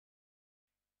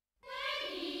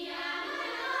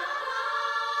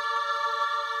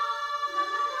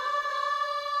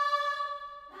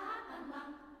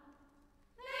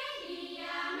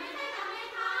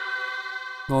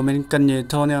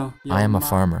I am a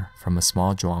farmer from a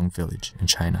small Zhuang village in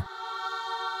China.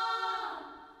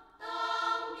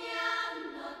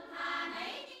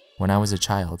 When I was a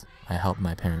child, I helped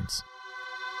my parents.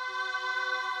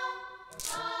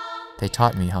 They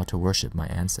taught me how to worship my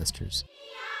ancestors,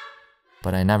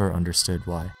 but I never understood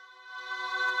why.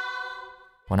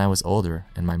 When I was older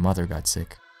and my mother got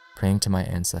sick, praying to my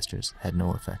ancestors had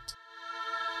no effect.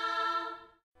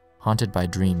 Haunted by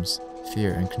dreams,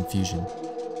 fear, and confusion,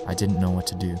 I didn't know what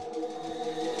to do.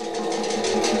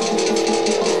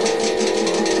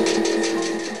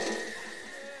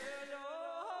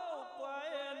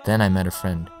 Then I met a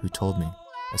friend who told me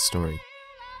a story.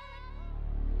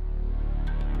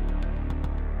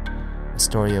 A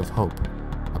story of hope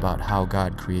about how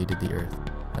God created the earth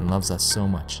and loves us so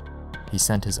much, He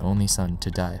sent His only Son to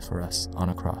die for us on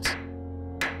a cross.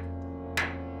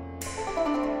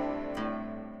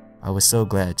 I was so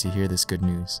glad to hear this good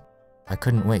news. I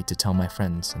couldn't wait to tell my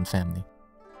friends and family.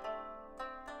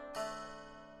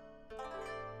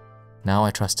 Now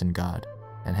I trust in God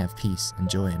and have peace and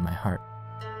joy in my heart.